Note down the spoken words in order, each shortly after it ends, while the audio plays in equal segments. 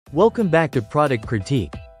Welcome back to Product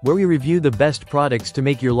Critique, where we review the best products to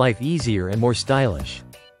make your life easier and more stylish.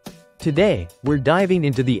 Today, we're diving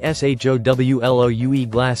into the SHOWLOUE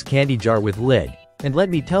glass candy jar with lid, and let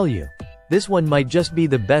me tell you, this one might just be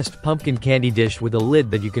the best pumpkin candy dish with a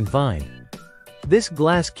lid that you can find. This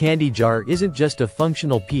glass candy jar isn't just a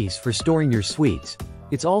functional piece for storing your sweets,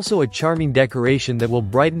 it's also a charming decoration that will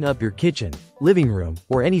brighten up your kitchen, living room,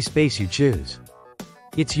 or any space you choose.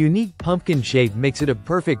 Its unique pumpkin shape makes it a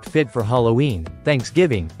perfect fit for Halloween,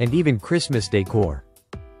 Thanksgiving, and even Christmas decor.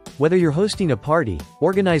 Whether you're hosting a party,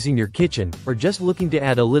 organizing your kitchen, or just looking to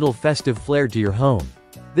add a little festive flair to your home,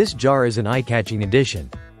 this jar is an eye-catching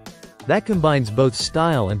addition that combines both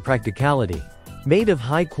style and practicality. Made of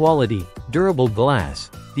high-quality, durable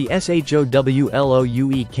glass, the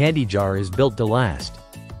SHOWLOUE candy jar is built to last.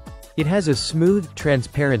 It has a smooth,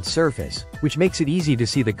 transparent surface, which makes it easy to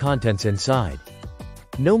see the contents inside.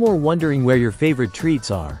 No more wondering where your favorite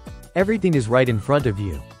treats are. Everything is right in front of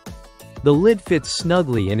you. The lid fits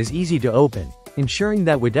snugly and is easy to open, ensuring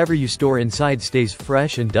that whatever you store inside stays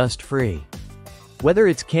fresh and dust-free. Whether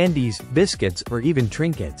it's candies, biscuits, or even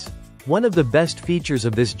trinkets, one of the best features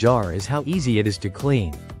of this jar is how easy it is to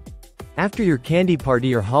clean. After your candy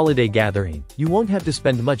party or holiday gathering, you won't have to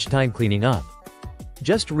spend much time cleaning up.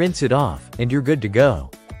 Just rinse it off, and you're good to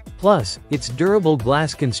go. Plus, its durable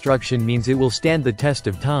glass construction means it will stand the test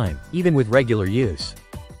of time, even with regular use.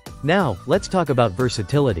 Now, let's talk about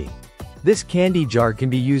versatility. This candy jar can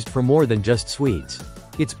be used for more than just sweets.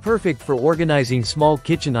 It's perfect for organizing small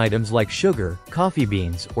kitchen items like sugar, coffee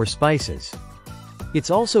beans, or spices.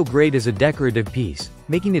 It's also great as a decorative piece,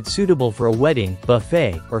 making it suitable for a wedding,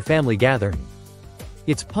 buffet, or family gathering.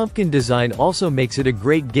 Its pumpkin design also makes it a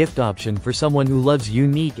great gift option for someone who loves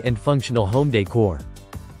unique and functional home decor.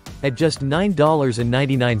 At just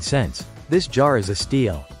 $9.99, this jar is a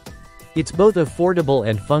steal. It's both affordable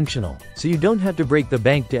and functional, so you don't have to break the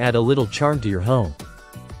bank to add a little charm to your home.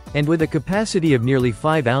 And with a capacity of nearly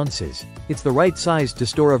 5 ounces, it's the right size to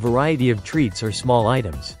store a variety of treats or small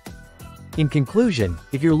items. In conclusion,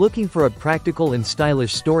 if you're looking for a practical and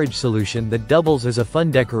stylish storage solution that doubles as a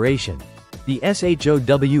fun decoration, the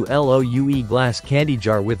SHOWLOUE glass candy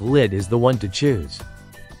jar with lid is the one to choose.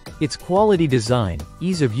 Its quality design,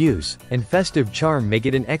 ease of use, and festive charm make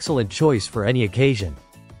it an excellent choice for any occasion.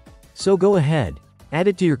 So go ahead, add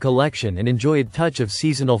it to your collection and enjoy a touch of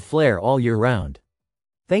seasonal flair all year round.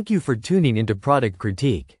 Thank you for tuning into Product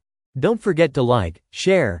Critique. Don't forget to like,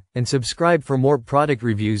 share, and subscribe for more product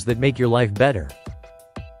reviews that make your life better.